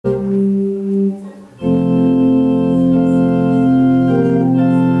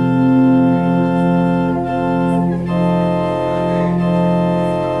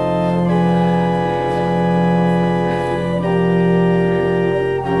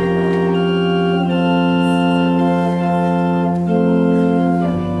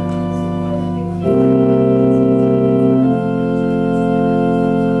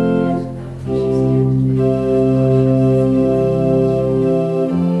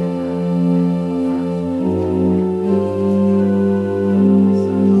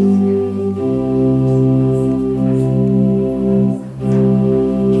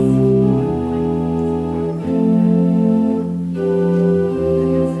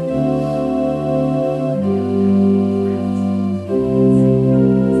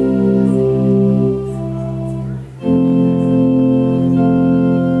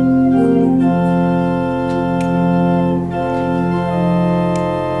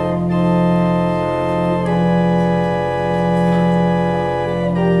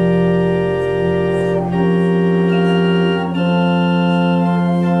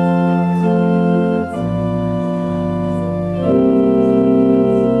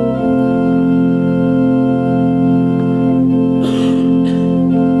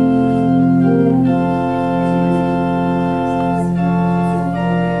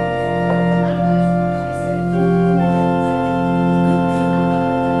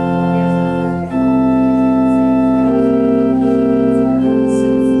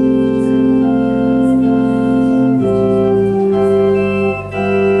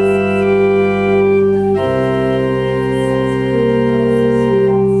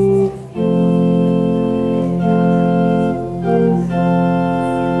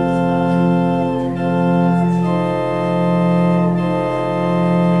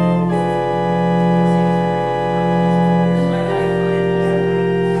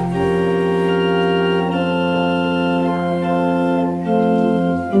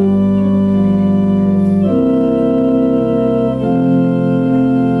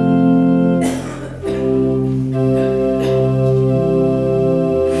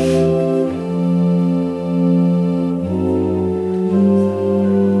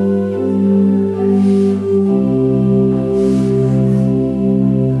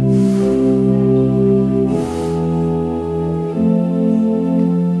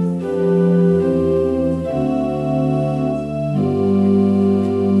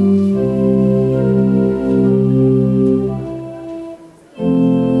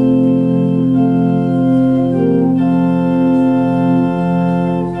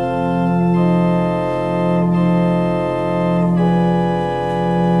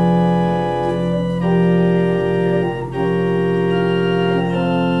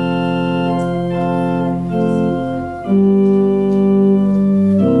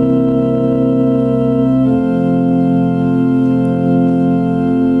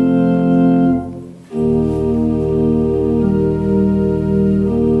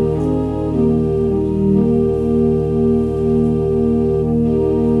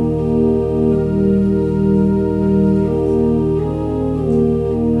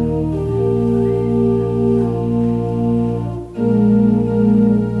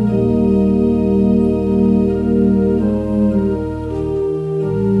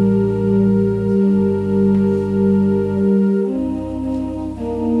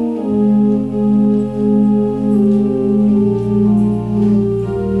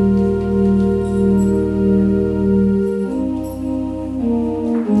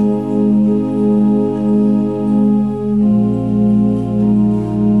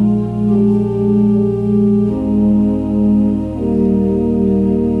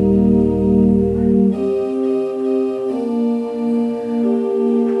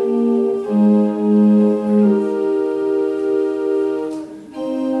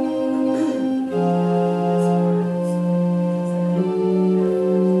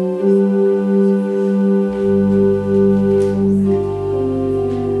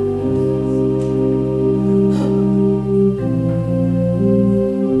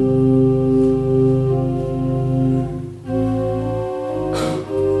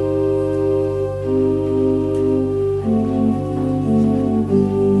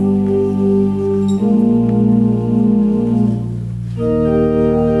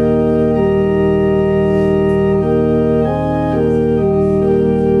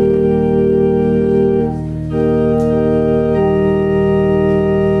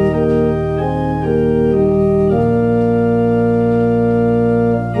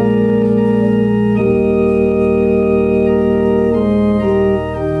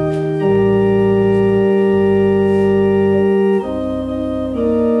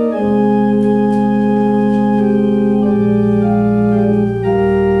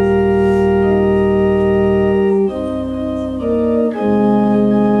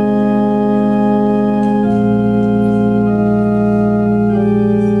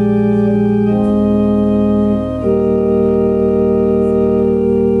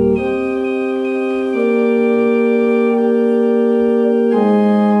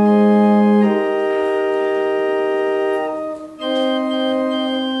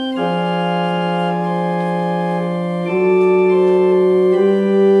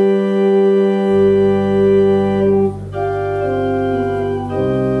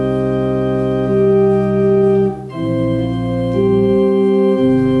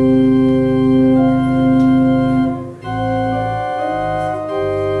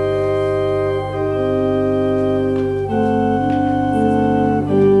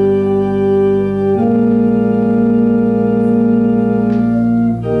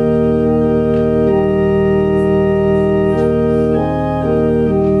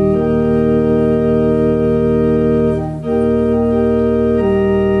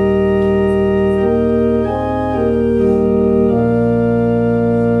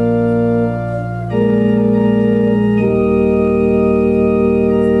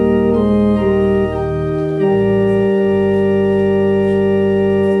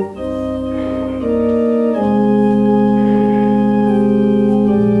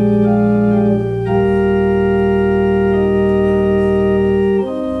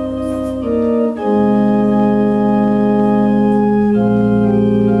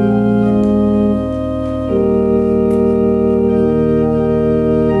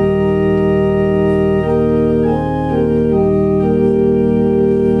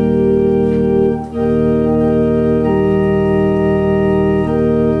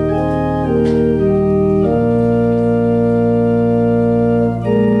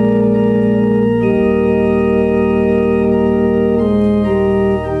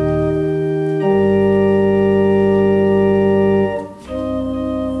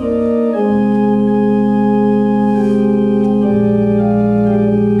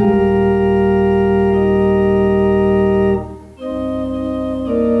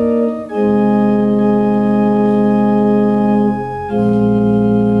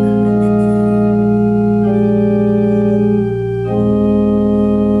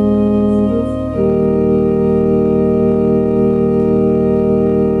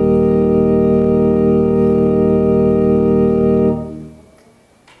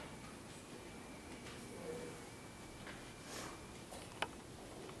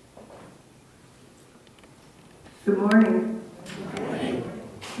Good morning. Good morning.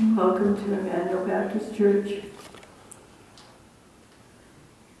 Welcome to Emmanuel Baptist Church.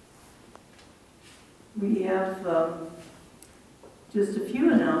 We have just a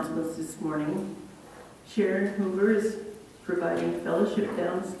few announcements this morning. Sharon Hoover is providing fellowship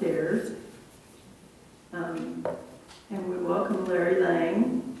downstairs. And we welcome Larry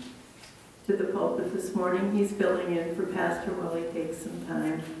Lang to the pulpit this morning. He's filling in for Pastor while he takes some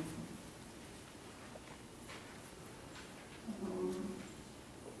time.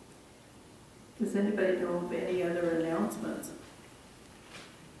 Does anybody know of any other announcements?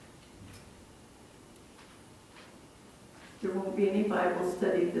 There won't be any Bible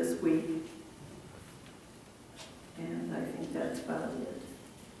study this week. And I think that's about it.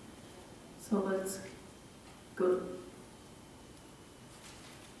 So let's go.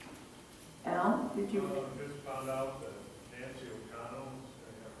 Al, did you? Just found out that Nancy O'Connell is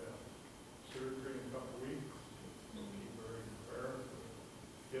going to have surgery in a couple of weeks. We'll keep her in prayer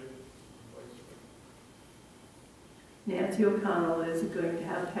for hip replacement. Nancy O'Connell is going to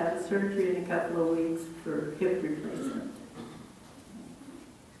have surgery in a couple of weeks for hip replacement.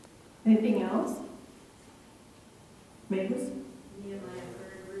 Anything else? Mavis? Nehemiah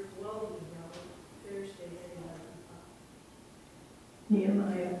prayer group will be held Thursday at 11 o'clock.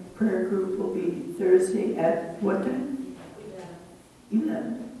 Nehemiah prayer group will be Thursday at what time?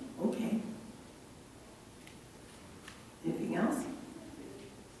 11. Okay. Anything else?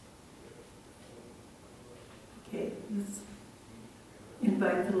 Okay, let's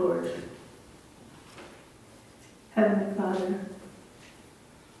invite the Lord. Heavenly Father,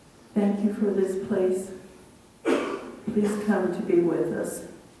 thank you for this place. Please come to be with us.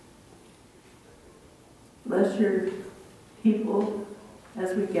 Bless your people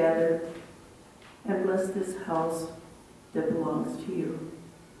as we gather, and bless this house that belongs to you.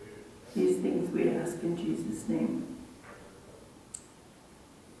 These things we ask in Jesus' name.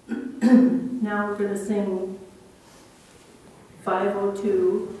 Now we're going to sing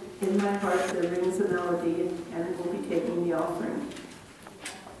 502, In My Heart There Rings a Melody, and we'll be taking the offering.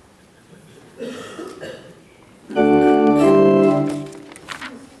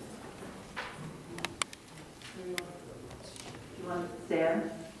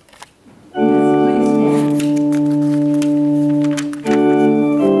 Stand. Yes, please stand.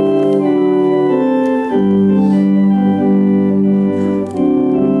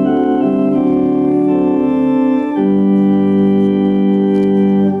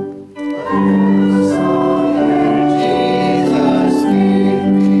 Jesus, lead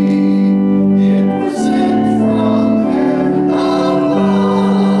me in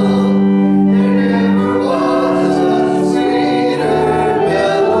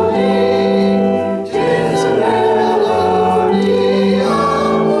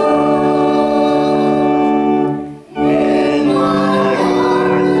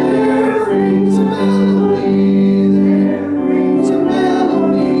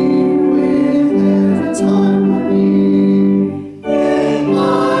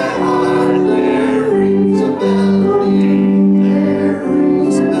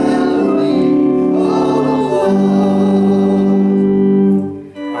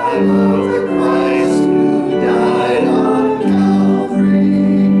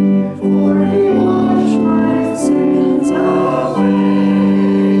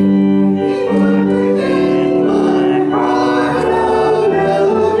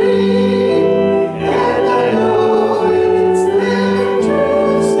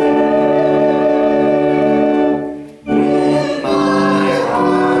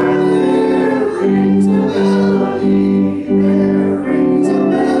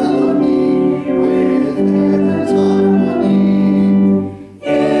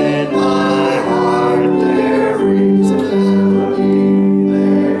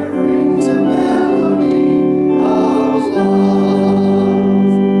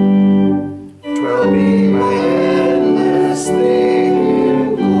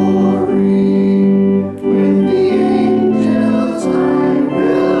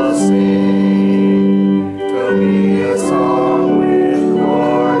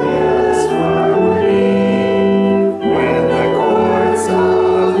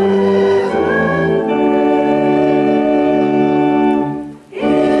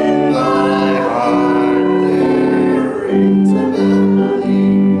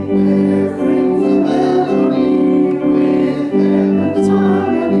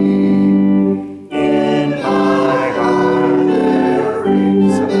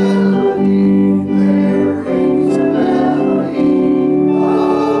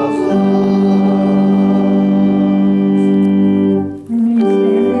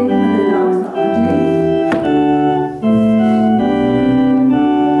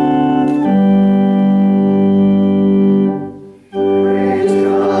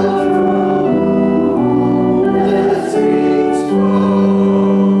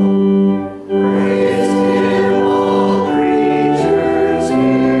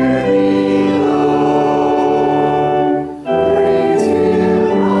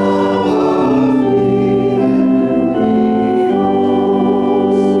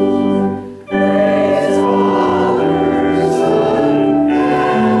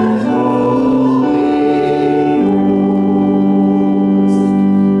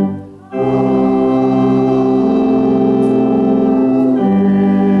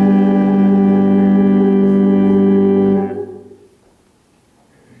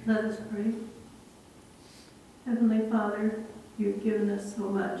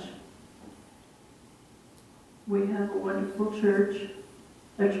wonderful church,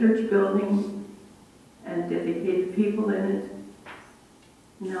 a church building, and dedicated people in it.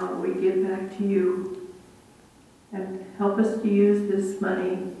 Now we give back to you, and help us to use this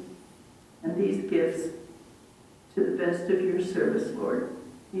money and these gifts to the best of your service, Lord.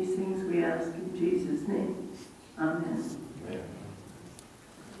 These things we ask in Jesus' name. Amen. Amen.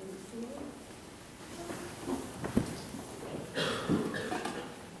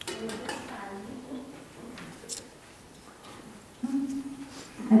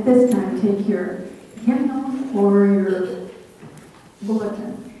 At this time, take your hymnal or your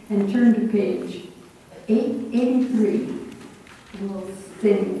bulletin and turn to page 883. We'll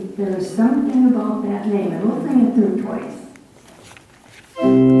sing There's Something About That Name, and we'll sing it through twice.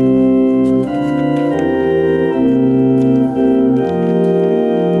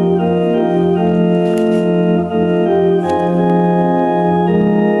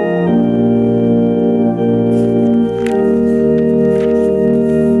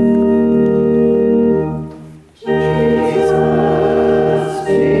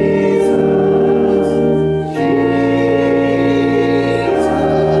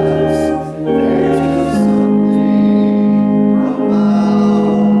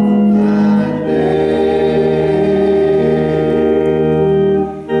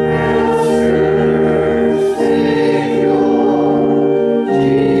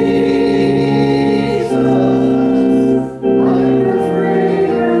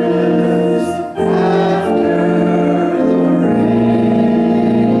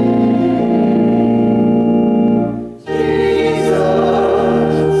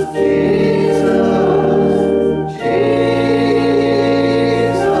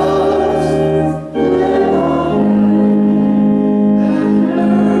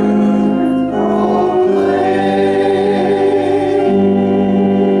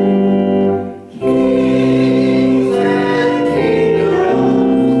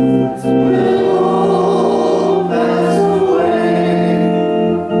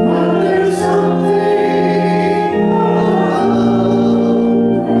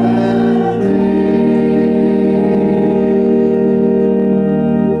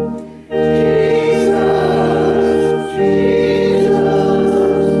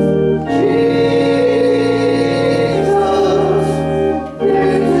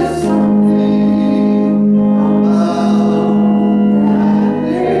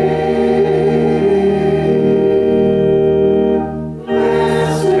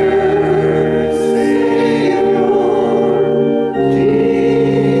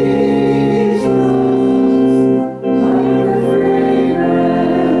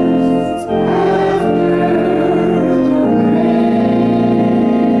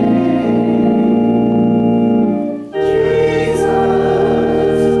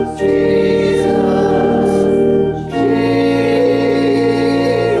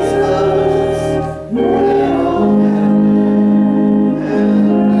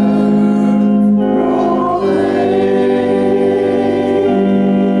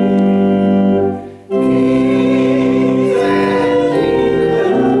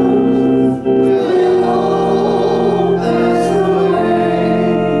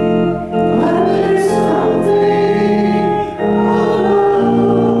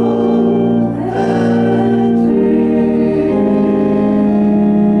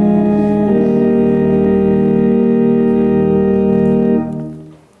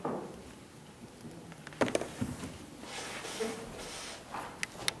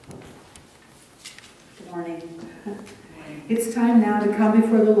 It's time now to come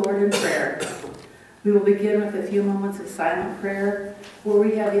before the Lord in prayer. We will begin with a few moments of silent prayer where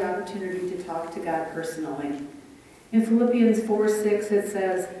we have the opportunity to talk to God personally. In Philippians 4:6 it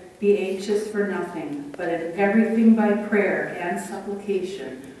says, "Be anxious for nothing, but in everything by prayer and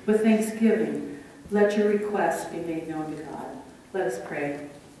supplication, with thanksgiving, let your requests be made known to God." Let us pray.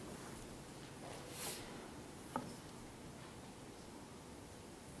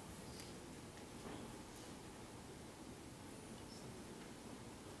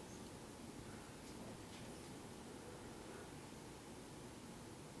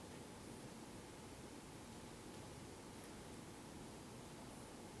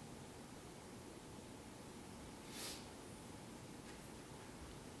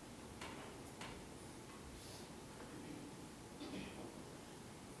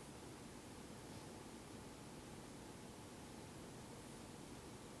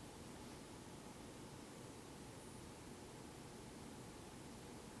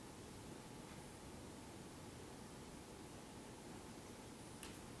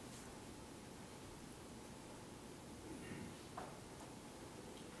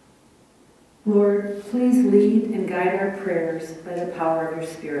 Lord, please lead and guide our prayers by the power of your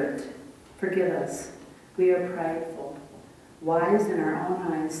Spirit. Forgive us. We are prideful, wise in our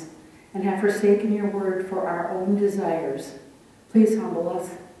own eyes, and have forsaken your word for our own desires. Please humble us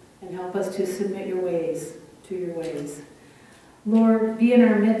and help us to submit your ways to your ways. Lord, be in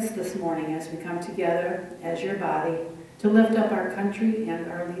our midst this morning as we come together as your body to lift up our country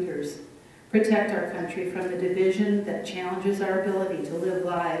and our leaders. Protect our country from the division that challenges our ability to live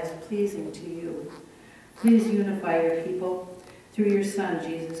lives pleasing to you. Please unify your people through your Son,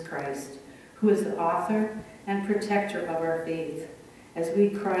 Jesus Christ, who is the author and protector of our faith, as we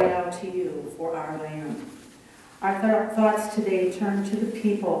cry out to you for our land. Our thoughts today turn to the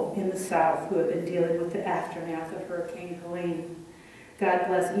people in the South who have been dealing with the aftermath of Hurricane Helene. God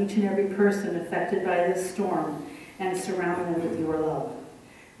bless each and every person affected by this storm and surround them with your love.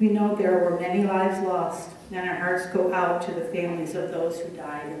 We know there were many lives lost, and our hearts go out to the families of those who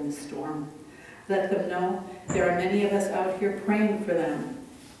died in the storm. Let them know there are many of us out here praying for them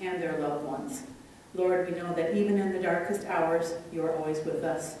and their loved ones. Lord, we know that even in the darkest hours, you are always with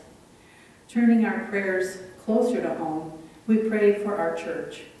us. Turning our prayers closer to home, we pray for our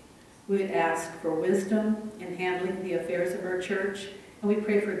church. We would ask for wisdom in handling the affairs of our church, and we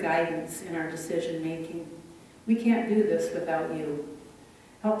pray for guidance in our decision making. We can't do this without you.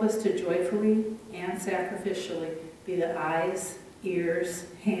 Help us to joyfully and sacrificially be the eyes, ears,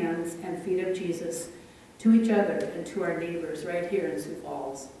 hands, and feet of Jesus to each other and to our neighbors right here in Sioux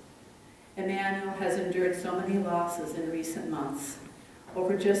Falls. Emmanuel has endured so many losses in recent months.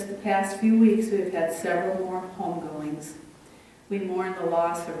 Over just the past few weeks, we've had several more homegoings. We mourn the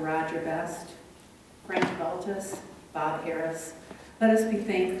loss of Roger Best, Frank Beltis, Bob Harris. Let us be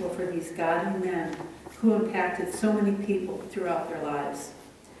thankful for these godly men who impacted so many people throughout their lives.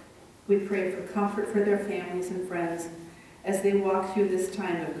 We pray for comfort for their families and friends as they walk through this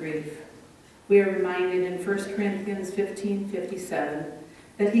time of grief. We are reminded in 1 Corinthians 15:57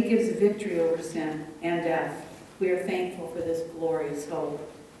 that he gives victory over sin and death. We are thankful for this glorious hope.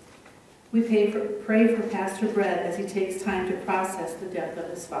 We pray for Pastor Brett as he takes time to process the death of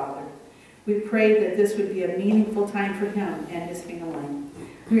his father. We pray that this would be a meaningful time for him and his family.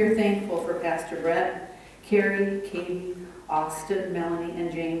 We are thankful for Pastor Brett, Carrie, Katie, Austin, Melanie,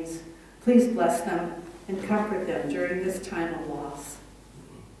 and James. Please bless them and comfort them during this time of loss.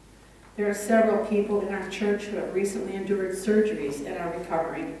 There are several people in our church who have recently endured surgeries and are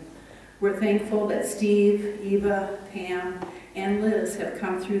recovering. We're thankful that Steve, Eva, Pam, and Liz have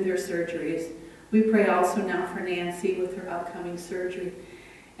come through their surgeries. We pray also now for Nancy with her upcoming surgery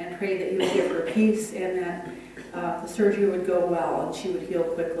and pray that you would give her peace and that the surgery would go well and she would heal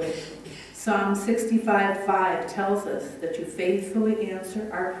quickly. Psalm 65:5 tells us that you faithfully answer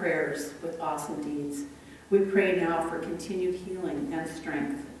our prayers with awesome deeds. We pray now for continued healing and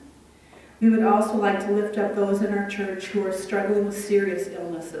strength. We would also like to lift up those in our church who are struggling with serious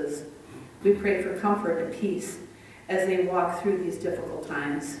illnesses. We pray for comfort and peace as they walk through these difficult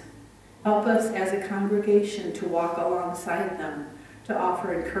times. Help us as a congregation to walk alongside them, to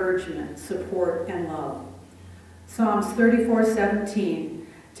offer encouragement, support, and love. Psalms 34:17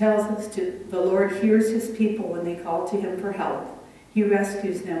 tells us the Lord hears his people when they call to him for help. He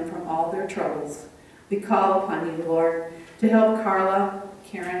rescues them from all their troubles. We call upon you, Lord, to help Carla,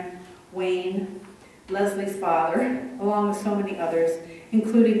 Karen, Wayne, Leslie's father, along with so many others,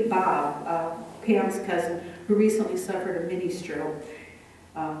 including Bob, Pam's cousin, who recently suffered a mini stroke.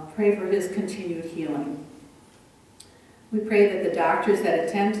 Pray for his continued healing. We pray that the doctors that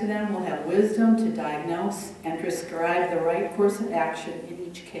attend to them will have wisdom to diagnose and prescribe the right course of action in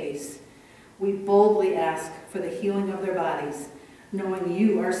each case. We boldly ask for the healing of their bodies, knowing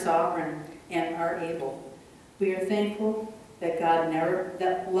you are sovereign and are able. We are thankful that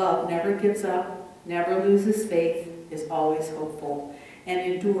that love never gives up, never loses faith, is always hopeful, and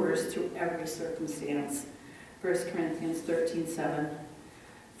endures through every circumstance. 1 Corinthians 13:7.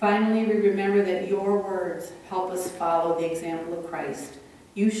 Finally, we remember that your words help us follow the example of Christ.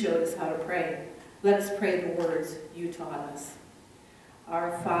 You showed us how to pray. Let us pray the words you taught us.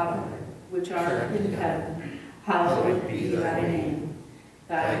 Our Father, which art in heaven, hallowed be thy name.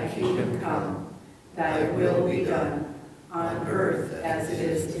 Thy kingdom come, thy will be done, on earth as it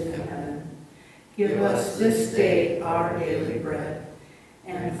is in heaven. Give us this day our daily bread,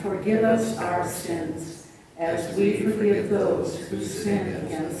 and forgive us our sins, as we forgive those who sin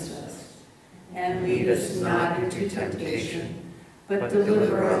against us. And lead us not into temptation, but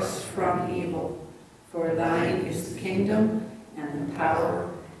deliver us from evil. For thine is the kingdom, and the power,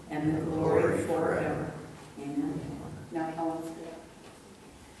 and the glory forever. Amen. Now, Helen's going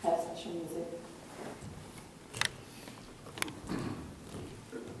to have special music.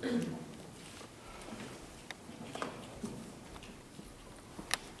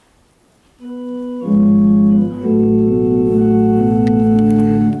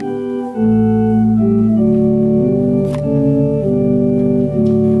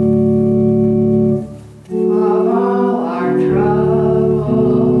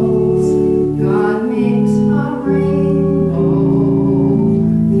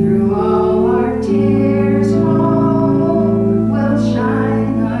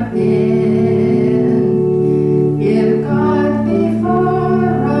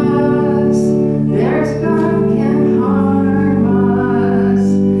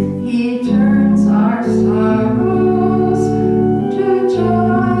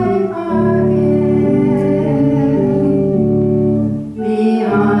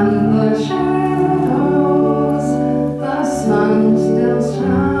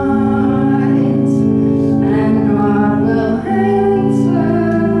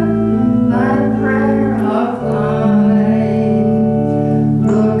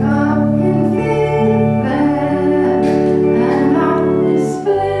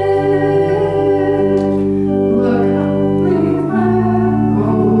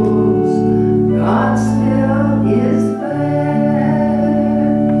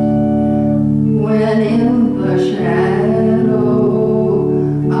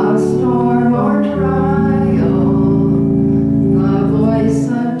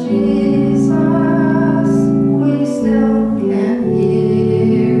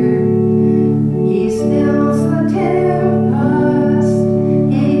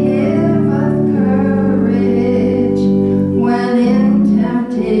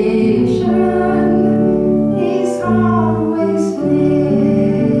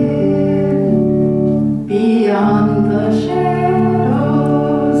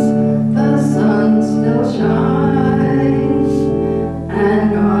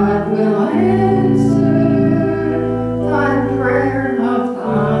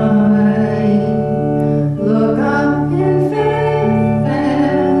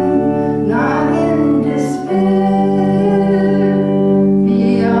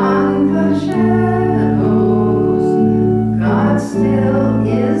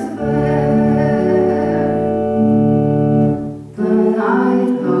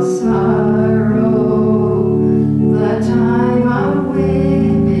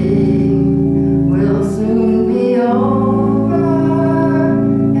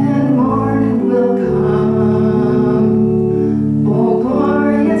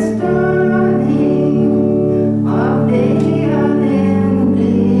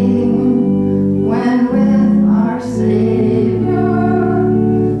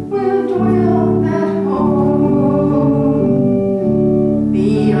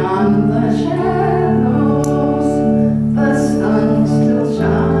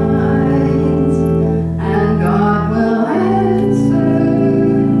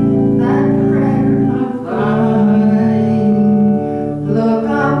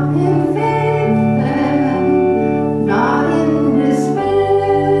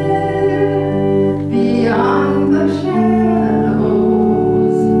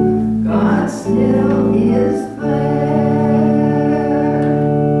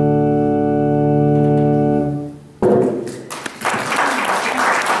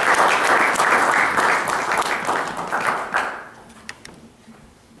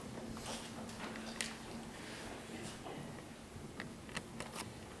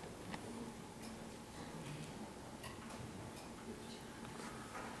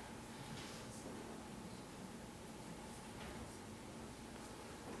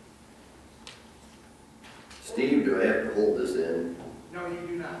 Steve, do I have to hold this in? No, you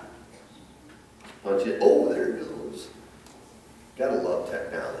do not. Punch it. Oh, there it goes. Gotta love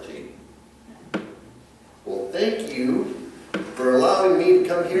technology. Well, thank you for allowing me to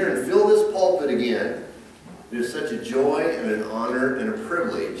come here and fill this pulpit again. It is such a joy and an honor and a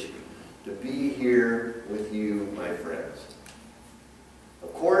privilege to be here with you, my friends.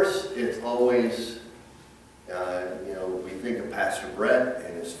 Of course, it's always, we think of Pastor Brett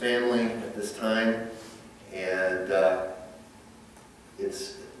and his family at this time, and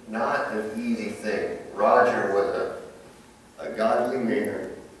it's not an easy thing. Roger was a godly man,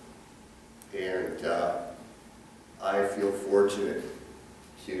 and I feel fortunate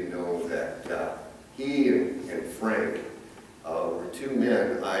to know that he and Frank were two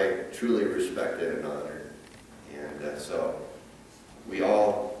men I truly respected and honored. And so we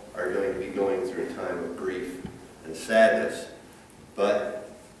all are going to be going through a time of grief and sadness,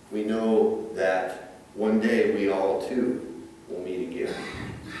 but we know that one day we all too will meet again.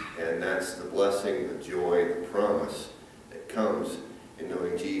 And that's the blessing, the joy, the promise that comes in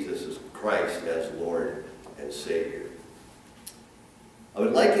knowing Jesus as Christ as Lord and Savior. I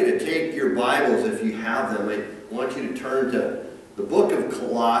would like you to take your Bibles, if you have them. I want you to turn to the book of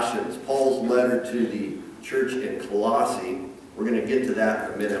Colossians, Paul's letter to the church in Colossae. We're going to get to that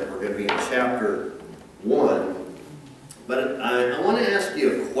in a minute. We're going to be in chapter 1. But I want to ask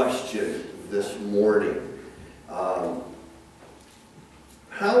you a question this morning.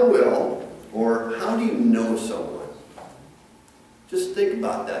 How well, or how do you know someone? Just think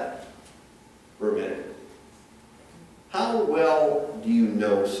about that for a minute. How well do you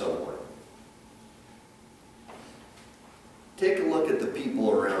know someone? Take a look at the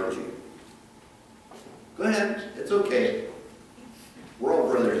people around you. Go ahead, it's okay. We're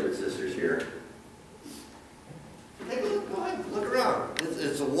all brothers and sisters here. Take a look, go ahead, look around.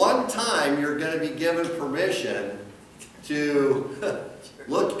 It's the one time you're going to be given permission to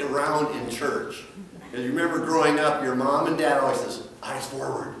look around in church. Because you remember growing up, your mom and dad always says, eyes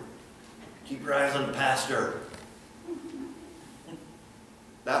forward. Keep your eyes on the pastor.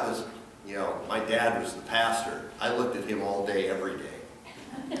 That was, my dad was the pastor. I looked at him all day, every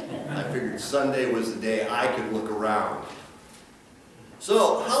day. I figured Sunday was the day I could look around.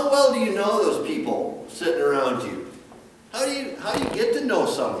 So, how well do you know those people sitting around you? How do you get to know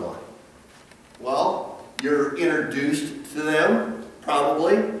someone? Well, you're introduced to them,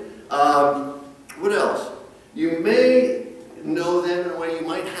 probably. What else? You may know them in a way you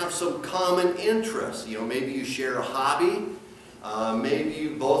might have some common interests. Maybe you share a hobby. Maybe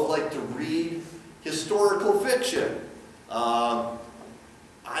you both like to read historical fiction.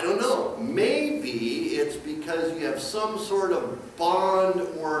 I don't know. Maybe it's because you have some sort of bond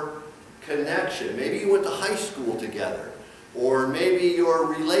or connection. Maybe you went to high school together. Or maybe you're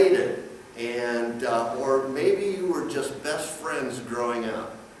related. Or maybe you were just best friends growing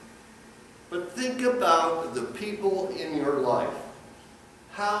up. But think about the people in your life.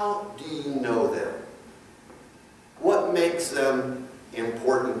 How do you know them? What makes them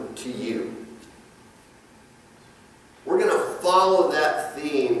important to you? We're going to follow that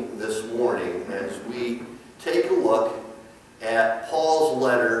theme this morning as we take a look at Paul's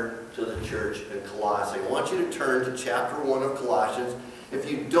letter to the church in Colossae. I want you to turn to chapter 1 of Colossians. If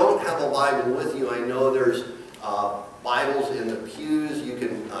you don't have a Bible with you, I know there's Bibles in the pews. You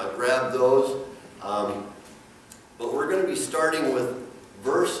can grab those. But we're going to be starting with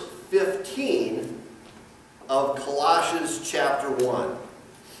verse 15 of Colossians chapter 1.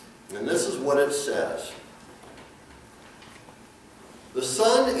 And this is what it says. The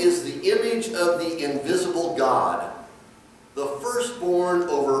Son is the image of the invisible God, the firstborn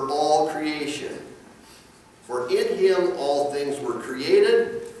over all creation. For in him all things were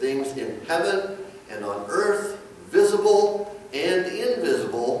created, things in heaven and on earth, visible and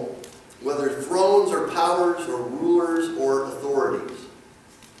invisible, whether thrones or powers or rulers or authorities.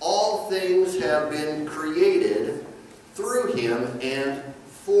 All things have been created through him and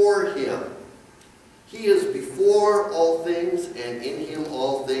for him. He is before all things, and in him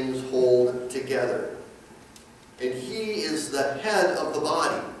all things hold together. And he is the head of the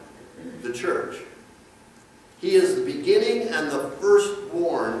body, the church. He is the beginning and the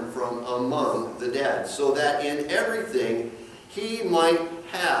firstborn from among the dead, so that in everything he might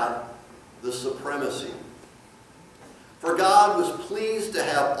have the supremacy. For God was pleased to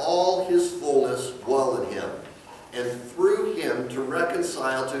have all his fullness dwell in him, and through him to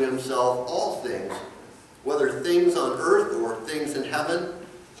reconcile to himself all things, whether things on earth or things in heaven,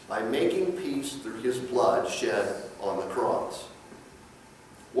 by making peace through his blood shed on the cross.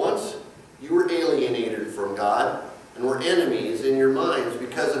 Once you were alienated from God and were enemies in your minds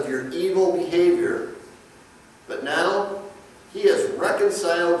because of your evil behavior.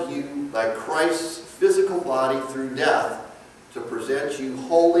 reconciled you by Christ's physical body through death to present you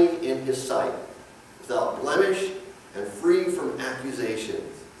holy in his sight, without blemish and free from accusation,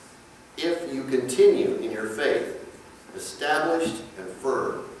 if you continue in your faith, established and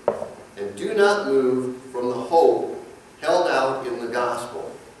firm, and do not move from the hope held out in the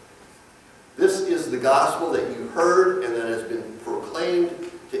gospel. This is the gospel that you heard and that has been proclaimed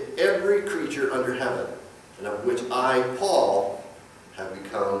to every creature under heaven, and of which I, Paul, have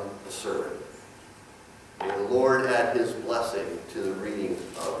become a servant. May the Lord add his blessing to the reading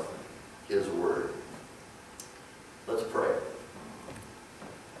of his word. Let's pray.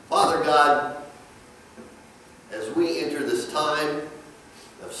 Father God, as we enter this time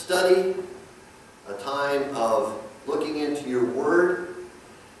of study, a time of looking into your word,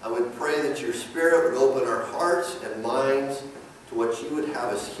 I would pray that your Spirit would open our hearts and minds to what you would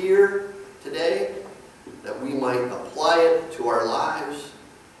have us hear today, that we might apply it to our lives,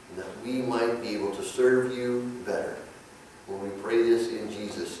 and that we might be able to serve you better. When we pray this in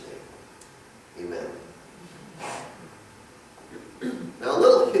Jesus' name, amen. Now, a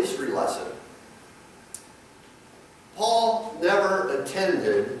little history lesson. Paul never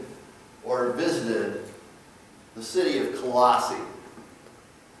attended or visited the city of Colossae.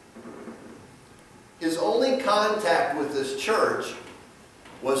 His only contact with this church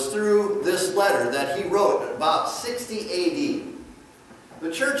was through this letter that he wrote about 60 AD.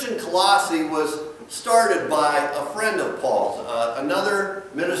 The church in Colossae was started by a friend of Paul's, another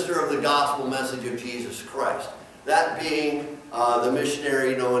minister of the gospel message of Jesus Christ, that being the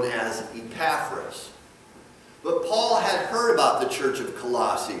missionary known as Epaphras. But Paul had heard about the church of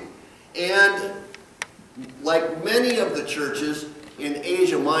Colossae, and like many of the churches in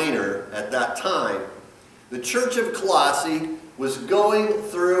Asia Minor at that time, the church of Colossae was going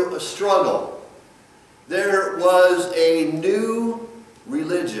through a struggle. There was a new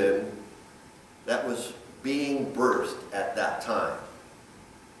religion that was being birthed at that time.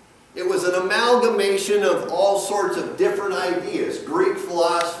 It was an amalgamation of all sorts of different ideas: Greek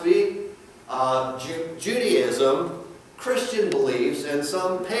philosophy, Judaism, Christian beliefs, and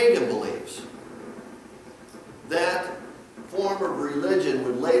some pagan beliefs. That form of religion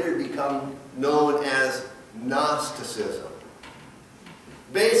would later become known as Gnosticism.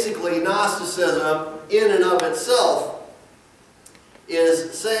 Basically, Gnosticism, in and of itself,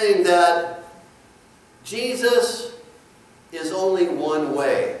 is saying that Jesus is only one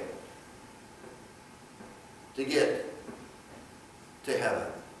way to get to heaven.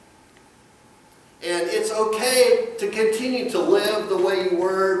 And it's okay to continue to live the way you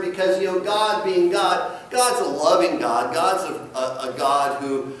were because, you know, God being God, God's a loving God. God's a God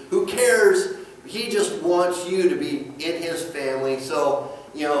who cares. He just wants you to be in his family. So,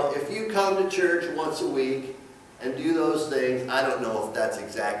 you know, if you come to church once a week and do those things, I don't know if that's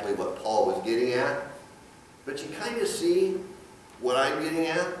exactly what Paul was getting at. But you kind of see what I'm getting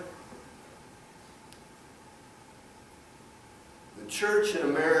at. The church in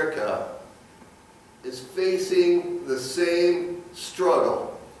America is facing the same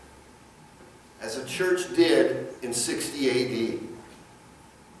struggle as the church did in 60 AD.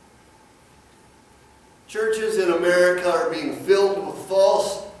 Churches in America are being filled with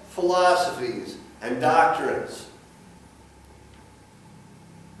false philosophies and doctrines.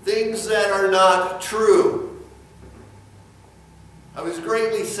 Things that are not true. I was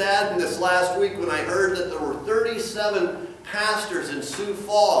greatly saddened this last week when I heard that there were 37 pastors in Sioux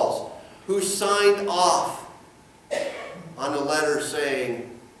Falls who signed off on a letter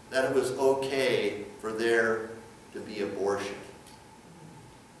saying that it was okay for there to be abortion.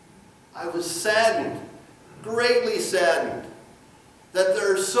 I was saddened, greatly saddened, that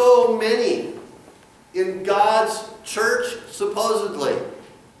there are so many in God's church, supposedly,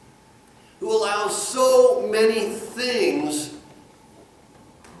 who allow so many things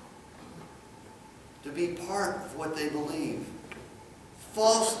to be part of what they believe.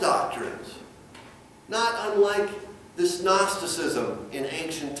 False doctrines, not unlike this Gnosticism in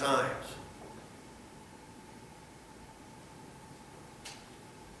ancient times.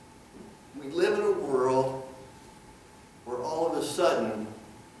 We live in a world where all of a sudden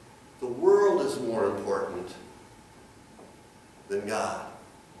the world is more important than God.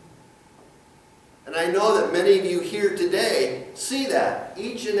 And I know that many of you here today see that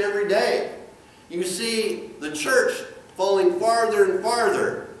each and every day. You see the church falling farther and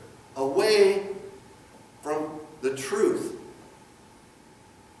farther away from the truth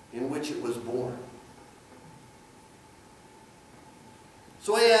in which it was born.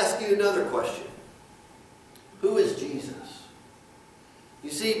 So I ask you another question. Who is Jesus? You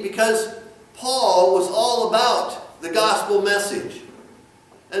see, because Paul was all about the gospel message.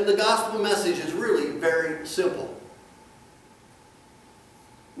 And the gospel message is really very simple.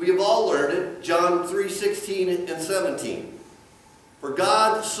 We have all learned it, John 3:16 and 17. For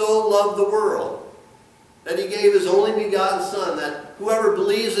God so loved the world that he gave his only begotten Son, that whoever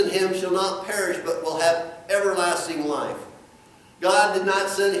believes in him shall not perish but will have everlasting life. God did not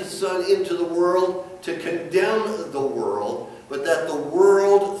send his Son into the world to condemn the world, but that the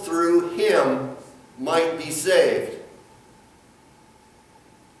world through him might be saved.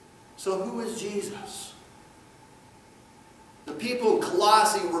 So who is Jesus? The people in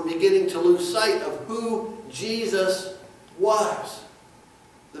Colossae were beginning to lose sight of who Jesus was.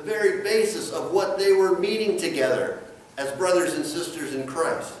 The very basis of what they were meeting together as brothers and sisters in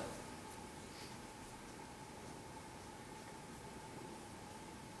Christ.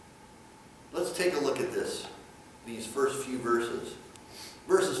 Let's take a look at these first few verses.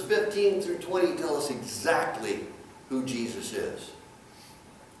 Verses 15 through 20 tell us exactly who Jesus is.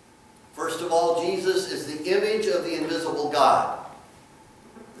 First of all, Jesus is the image of the invisible God.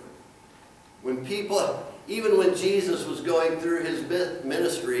 Even when Jesus was going through his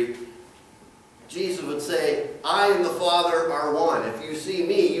ministry, Jesus would say, I and the Father are one. If you see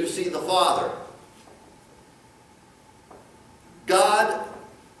me, you see the Father. God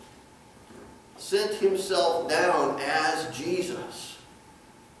sent himself down as Jesus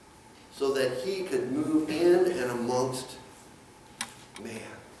so that he could move in and amongst man.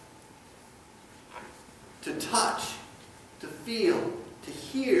 To touch, to feel, to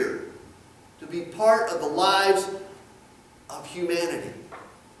hear, to be part of the lives of humanity.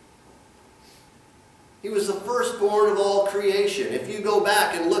 He was the firstborn of all creation. If you go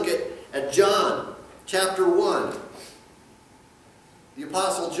back and look at John chapter 1, the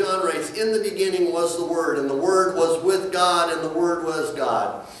Apostle John writes, in the beginning was the Word, and the Word was with God, and the Word was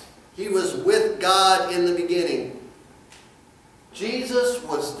God. He was with God in the beginning. Jesus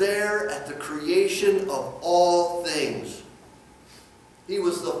was there at the creation of all things. He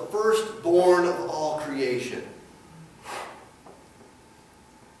was the firstborn of all creation.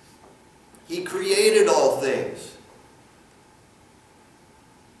 He created all things.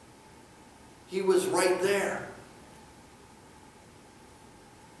 He was right there.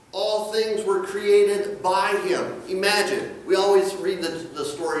 All things were created by him. Imagine, we always read the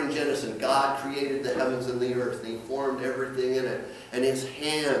story in Genesis. God created the heavens and the earth, and he formed everything in it. And his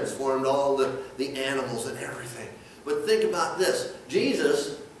hands formed all the animals and everything. But think about this.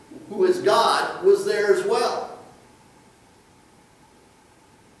 Jesus, who is God, was there as well.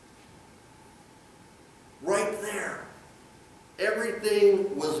 Right there.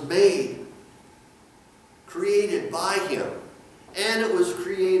 Everything was made, created by him. And it was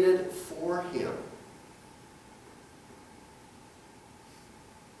created for him.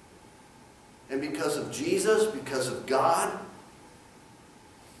 And because of Jesus, because of God,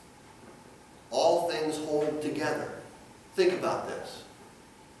 all things hold together. Think about this.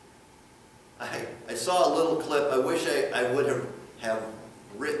 I saw a little clip. I wish I would have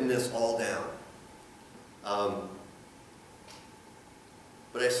written this all down.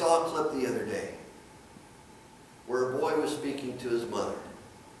 But I saw a clip the other day where a boy was speaking to his mother.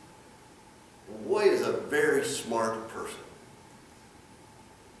 The boy is a very smart person.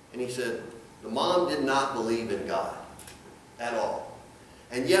 And he said, the mom did not believe in God at all.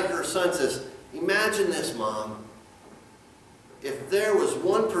 And yet her son says, imagine this, Mom. If there was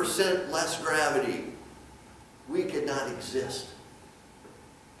 1% less gravity, we could not exist.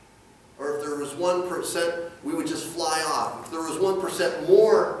 Or if there was 1%, we would just fly off. If there was 1%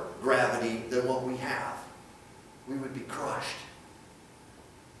 more gravity than what we have, we would be crushed.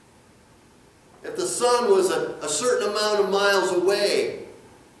 If the sun was a certain amount of miles away,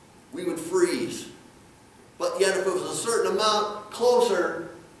 we would freeze. But yet if it was a certain amount closer,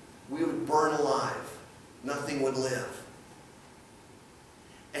 we would burn alive. Nothing would live.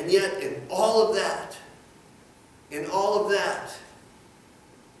 And yet in all of that,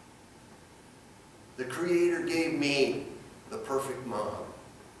 the Creator gave me the perfect mom.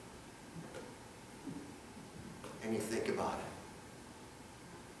 And you think about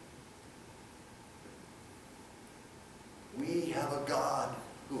it. We have a God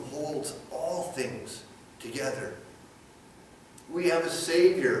who holds all things together. We have a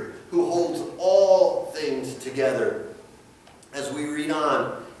Savior who holds all things together. As we read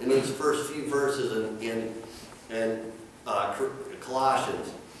on in these first few verses in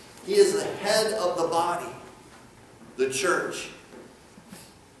Colossians, he is the head of the body, the church.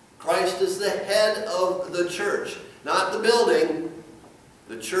 Christ is the head of the church, not the building,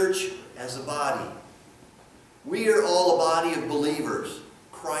 the church as a body. We are all a body of believers.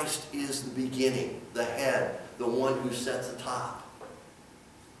 Christ is the beginning, the head, the one who sets the top.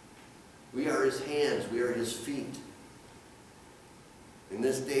 We are his hands. We are his feet. In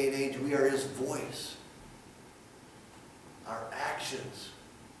this day and age, we are his voice. Our actions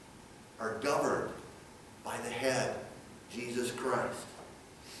are governed by the head, Jesus Christ.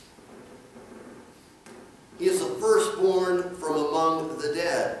 He is the firstborn from among the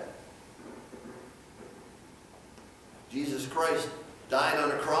dead. Jesus Christ died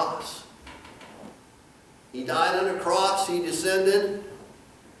on a cross. He died on a cross. He descended.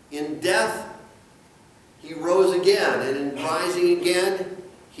 In death, he rose again. And in rising again,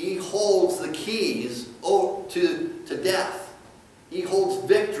 he holds the keys to death. He holds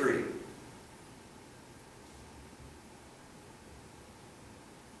victory.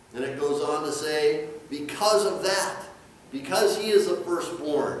 And it goes on to say, because of that, because he is the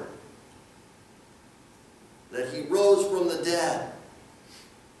firstborn, that he rose from the dead,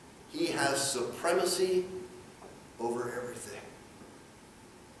 he has supremacy over everything.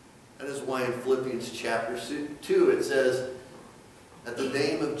 That is why in Philippians chapter 2 it says, at the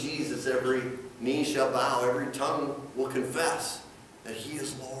name of Jesus every knee shall bow, every tongue will confess that he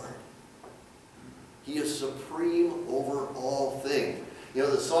is Lord. He is supreme over all things. You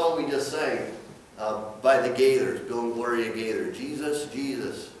know, the song we just sang by the Gaithers, Bill and Gloria Gaither, Jesus,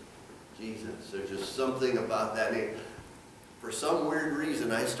 Jesus, Jesus. There's just something about that name. For some weird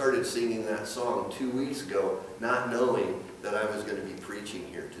reason, I started singing that song 2 weeks ago, not knowing that I was going to be preaching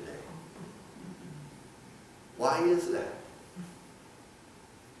here today. Why is that?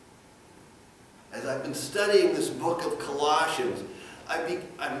 As I've been studying this book of Colossians,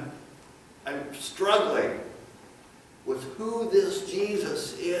 I'm struggling with who this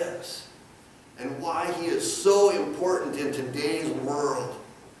Jesus is and why he is so important in today's world.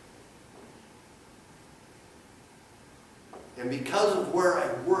 And because of where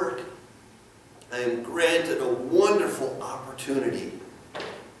I work, I am granted a wonderful opportunity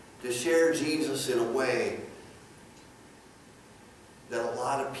to share Jesus in a way that a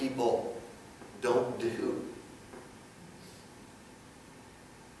lot of people don't do.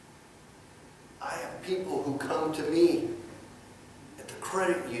 I have people who come to me at the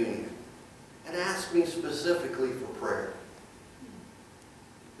credit union and ask me specifically for prayer.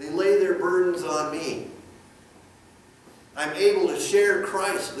 They lay their burdens on me. I'm able to share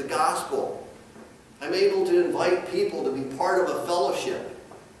Christ, the gospel. I'm able to invite people to be part of a fellowship.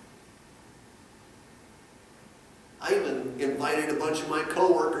 I even invited a bunch of my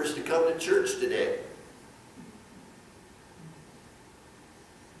co-workers to come to church today.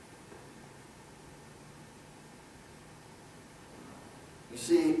 You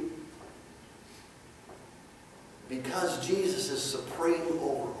see, because Jesus is supreme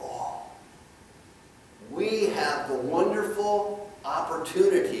over all, we have the wonderful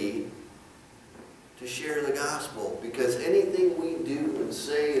opportunity to share the gospel, because anything we do and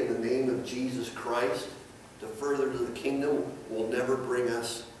say in the name of Jesus Christ to further to the kingdom will never bring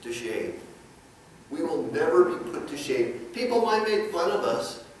us to shame. We will never be put to shame. People might make fun of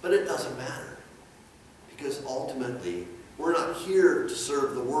us, but it doesn't matter, because ultimately we're not here to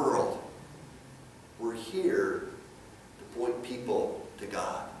serve the world. We're here to point people to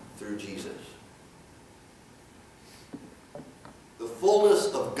God through Jesus. The fullness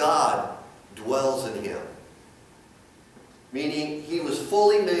of God dwells in him. Meaning, he was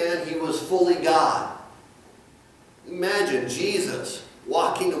fully man, he was fully God. Imagine Jesus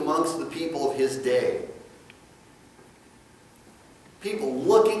walking amongst the people of his day. People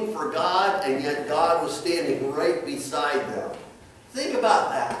looking for God, and yet God was standing right beside them. Think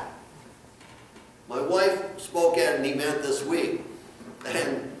about that. My wife spoke at an event this week,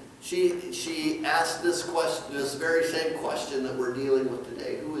 and she asked this question, this very same question that we're dealing with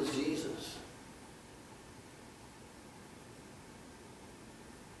today. Who is Jesus?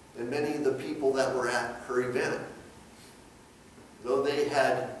 And many of the people that were at her event, though they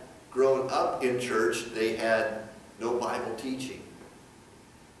had grown up in church, they had no Bible teaching.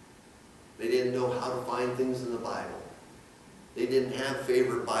 They didn't know how to find things in the Bible. They didn't have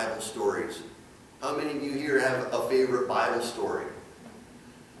favorite Bible stories. How many of you here have a favorite Bible story?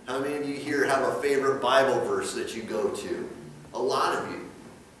 How many of you here have a favorite Bible verse that you go to? A lot of you.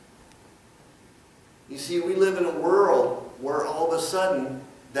 You see, we live in a world where all of a sudden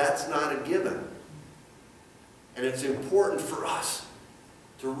that's not a given. And it's important for us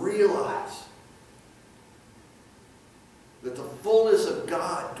to realize that the fullness of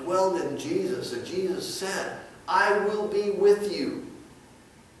God dwelled in Jesus. And Jesus said, I will be with you.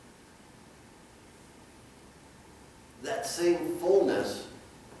 That same fullness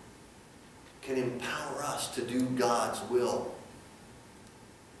can empower us to do God's will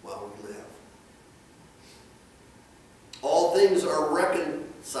while we live. All things are reconciled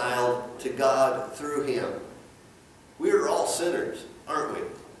reconciled to God through him. We are all sinners, aren't we?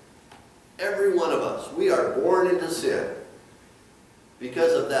 Every one of us. We are born into sin.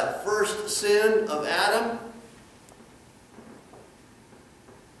 Because of that first sin of Adam,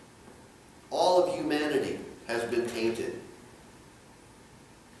 all of humanity has been tainted.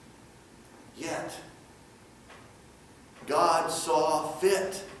 Yet, God saw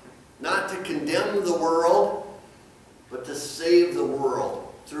fit not to condemn the world, but to save the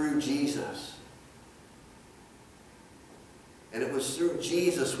world through Jesus. And it was through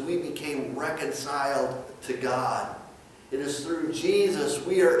Jesus we became reconciled to God. It is through Jesus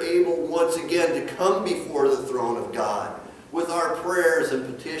we are able once again to come before the throne of God with our prayers and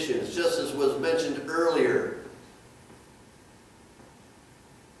petitions, just as was mentioned earlier.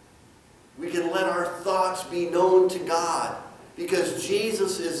 We can let our thoughts be known to God because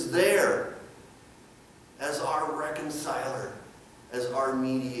Jesus is there as our reconciler, as our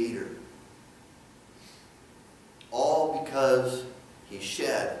mediator. All because he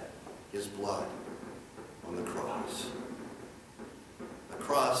shed his blood on the cross. A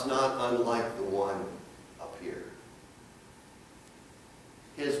cross not unlike the one up here.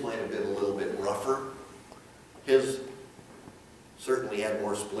 His might have been a little bit rougher. His certainly had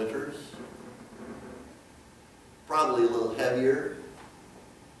more splinters. Probably a little heavier.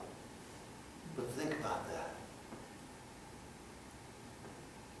 But think about that.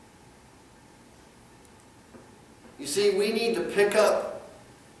 You see, we need to pick up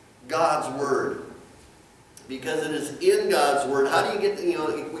God's Word. Because it is in God's Word. How do you get,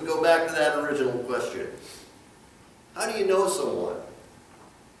 we go back to that original question. How do you know someone?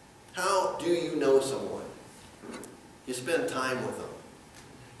 How do you know someone? You spend time with them.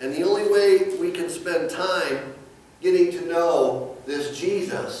 And the only way we can spend time getting to know this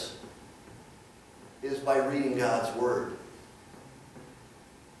Jesus is by reading God's Word.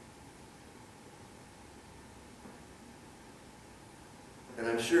 And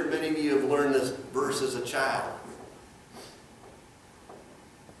I'm sure many of you have learned this verse as a child.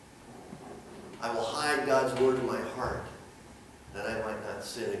 I will hide God's Word in my heart, that I might not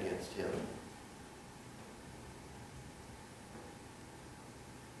sin against him.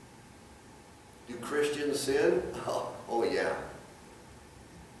 Do Christians sin? Oh yeah.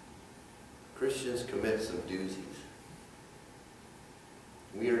 Christians commit some doozies.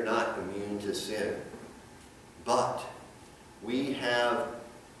 We are not immune to sin. But we have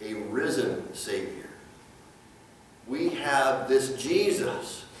a risen Savior. We have this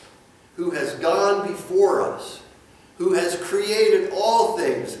Jesus who has gone before us, who has created all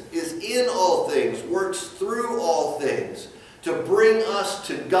things, is in all things, works through all things, to bring us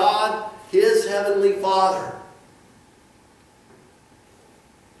to God, his heavenly Father.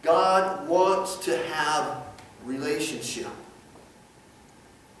 God wants to have relationship.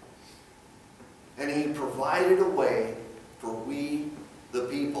 And he provided a way for we, the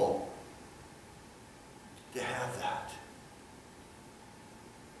people, to have that.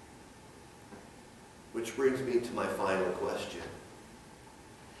 Which brings me to my final question.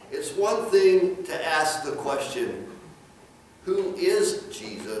 It's one thing to ask the question, who is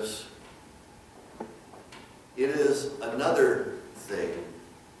Jesus? It is another thing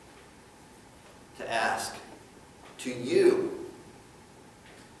to ask, to you,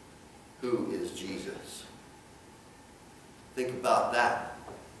 who is Jesus? Think about that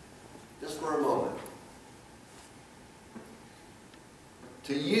just for a moment.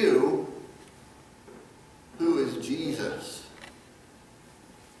 To you, who is Jesus?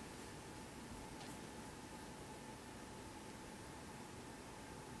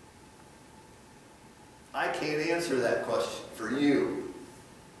 I can't answer that question for you.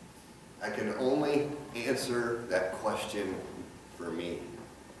 I can only answer that question for me.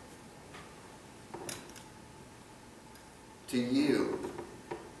 To you,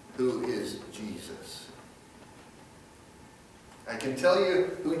 who is Jesus? I can tell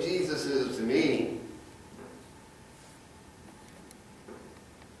you who Jesus is to me.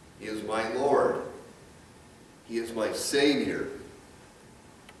 He is my Lord. He is my Savior.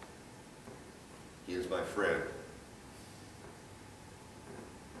 He is my friend.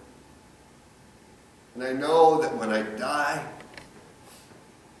 And I know that when I die,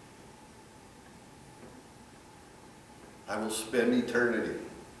 I will spend eternity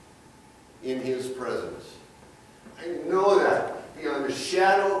in his presence. I know that beyond a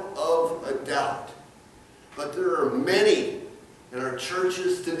shadow of a doubt. But there are many in our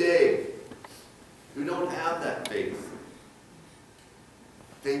churches today who don't have that faith.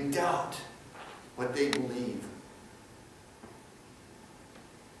 They doubt what they believe.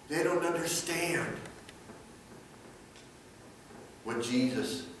 They don't understand what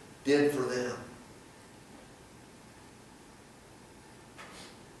Jesus did for them.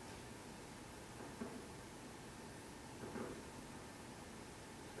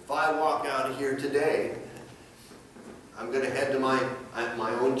 If I walk out of here today, I'm going to head to my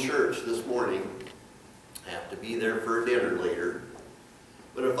own church this morning. I have to be there for a dinner later.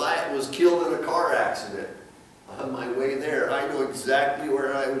 But if I was killed in a car accident on my way there, I know exactly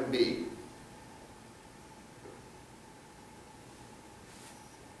where I would be.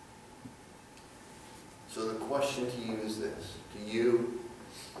 So the question to you is this: to you,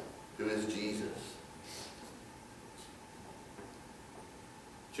 who is Jesus?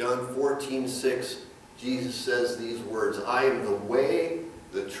 John 14:6, Jesus says these words, I am the way,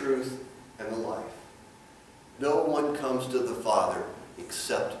 the truth, and the life. No one comes to the Father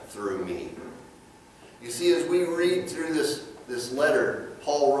except through me. You see, as we read through this letter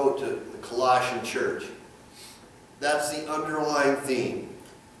Paul wrote to the Colossian church, that's the underlying theme.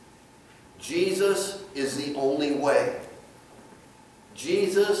 Jesus is the only way.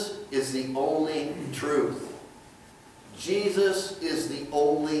 Jesus is the only truth. Jesus is the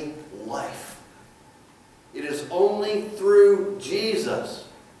only life. It is only through Jesus,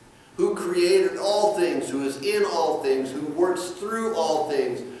 who created all things, who is in all things, who works through all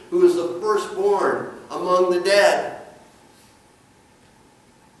things, who is the firstborn among the dead,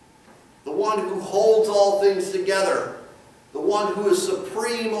 the one who holds all things together, the one who is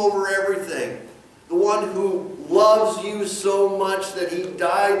supreme over everything, the one who loves you so much that he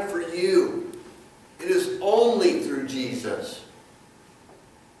died for you. It is only through Jesus,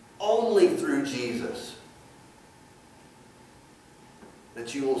 only through Jesus,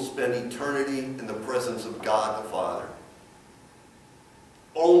 that you will spend eternity in the presence of God the Father.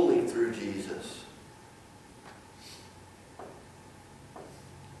 Only through Jesus.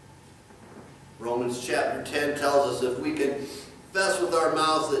 Romans chapter 10 tells us if we can confess with our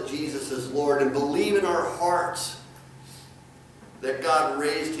mouths that Jesus is Lord and believe in our hearts that God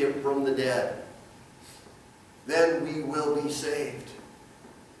raised him from the dead, then we will be saved.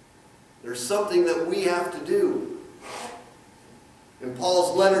 There's something that we have to do. In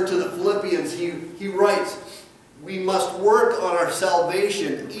Paul's letter to the Philippians, he writes, we must work on our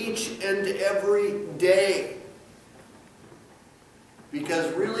salvation each and every day.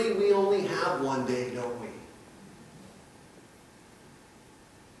 Because really, we only have one day, don't we?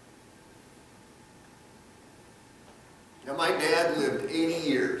 Now, my dad lived 80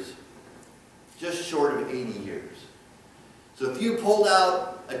 years. Just short of 80 years. So if you pulled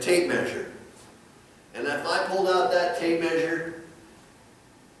out a tape measure, and if I pulled out that tape measure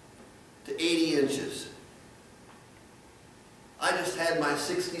to 80 inches, I just had my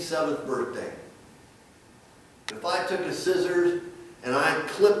 67th birthday. If I took a scissors and I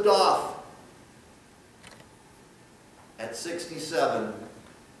clipped off at 67,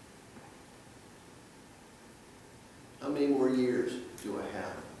 how many more years do I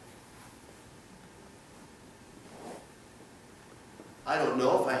have? I don't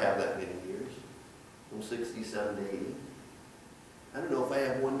know if I have that many years, from 67 to 80. I don't know if I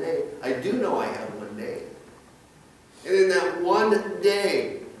have one day. I do know I have one day. And in that one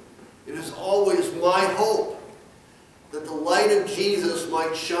day, it is always my hope that the light of Jesus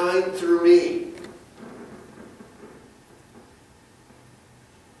might shine through me.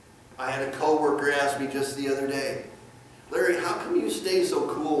 I had a coworker ask me just the other day, Larry, how come you stay so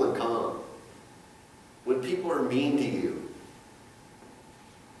cool and calm when people are mean to you?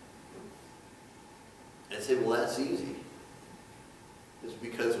 I said, well, that's easy. It's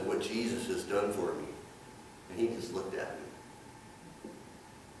because of what Jesus has done for me. And he just looked at me.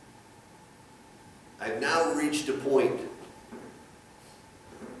 I've now reached a point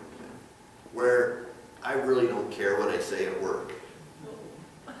where I really don't care what I say at work.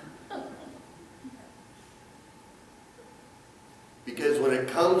 Because when it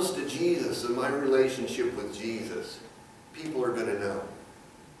comes to Jesus and my relationship with Jesus, people are going to know.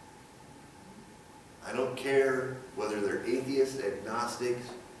 I don't care whether they're atheists, agnostics,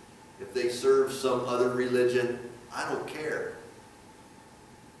 if they serve some other religion, I don't care.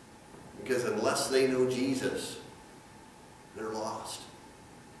 Because unless they know Jesus, they're lost.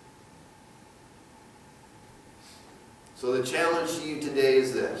 So the challenge to you today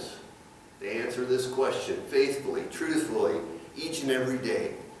is this: to answer this question faithfully, truthfully, each and every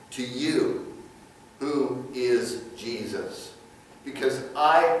day. To you, who is Jesus? Because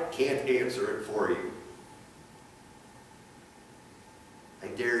I can't answer it for you. I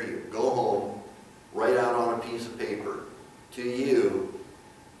dare you, go home, write out on a piece of paper, to you,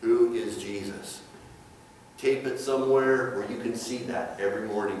 who is Jesus? Tape it somewhere where you can see that every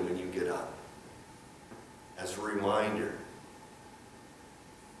morning when you get up, as a reminder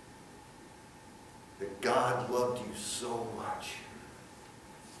that God loved you so much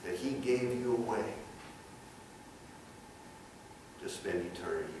that he gave you away to spend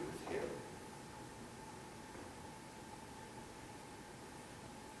eternity with him.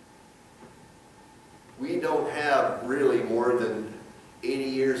 We don't have really more than 80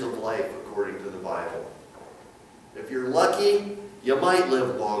 years of life according to the Bible. If you're lucky, you might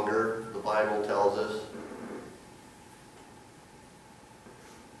live longer, the Bible tells us.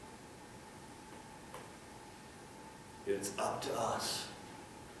 It's up to us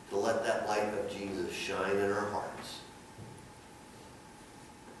to let that light of Jesus shine in our hearts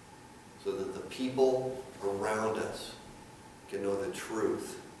so that the people around us can know the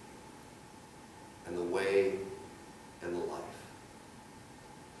truth and the way and the life.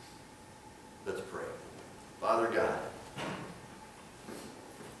 Let's pray. Father God,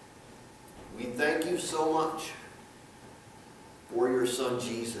 we thank you so much for your Son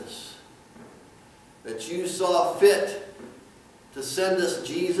Jesus, that you saw fit to send us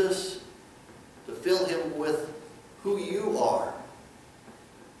Jesus, to fill him with who you are.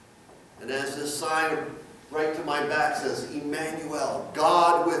 And as this sign right to my back says, Emmanuel,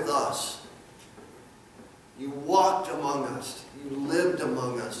 God with us. You walked among us. You lived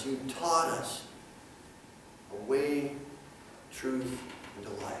among us. You taught us a way, truth,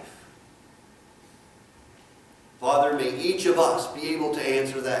 and life. Father, may each of us be able to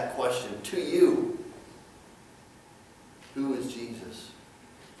answer that question to you. Who is Jesus?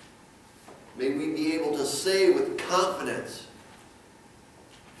 May we be able to say with confidence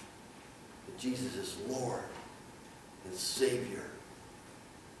that Jesus is Lord and Savior.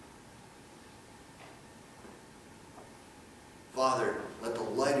 Father, let the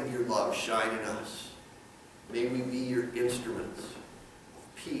light of your love shine in us. May we be your instruments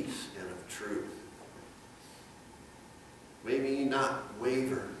of peace and of truth. May we not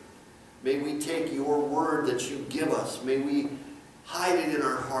waver. May we take your word that you give us. May we hide it in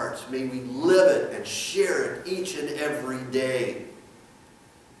our hearts. May we live it and share it each and every day.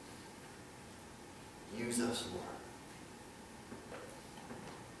 Use us, Lord,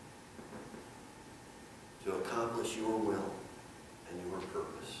 to accomplish your will and your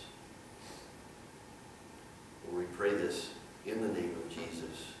purpose. Lord, we pray this in the name of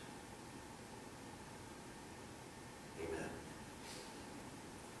Jesus. Amen.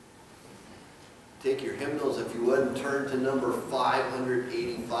 Take your hymnals, if you would, and turn to number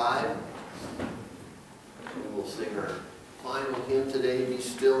 585. We will sing our final hymn today, Be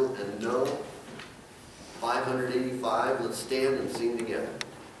Still and Know. 585. Let's stand and sing together.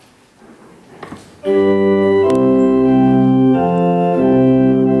 Be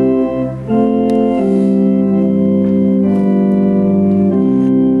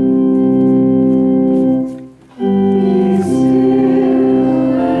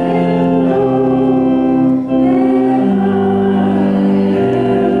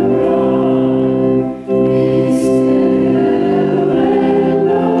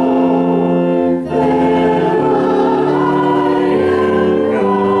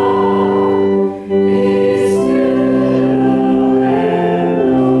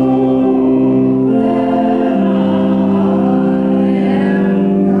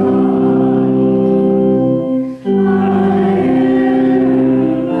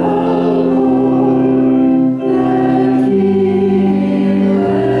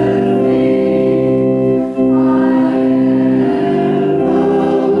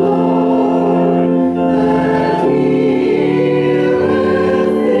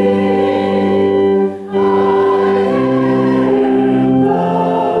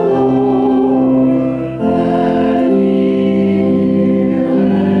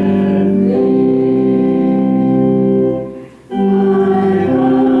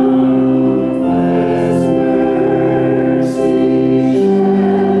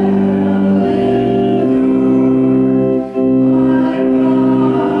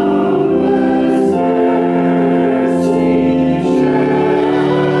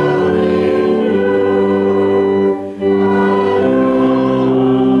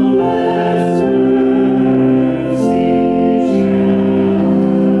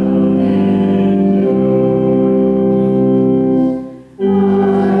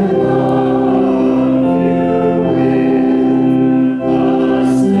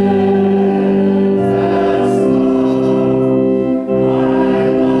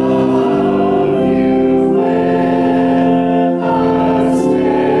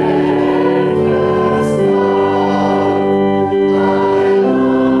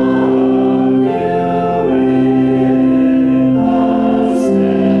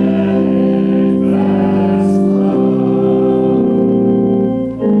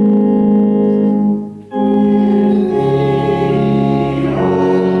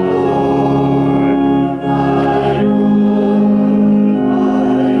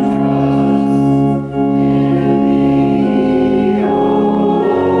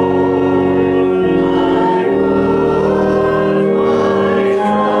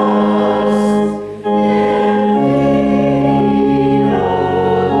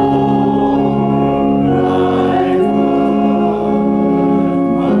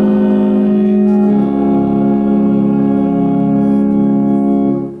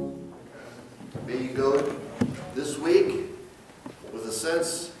a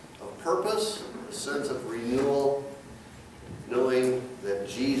sense of purpose, a sense of renewal, knowing that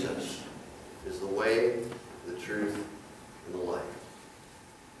Jesus is the way, the truth, and the life.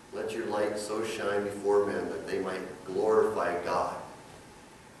 Let your light so shine before men that they might glorify God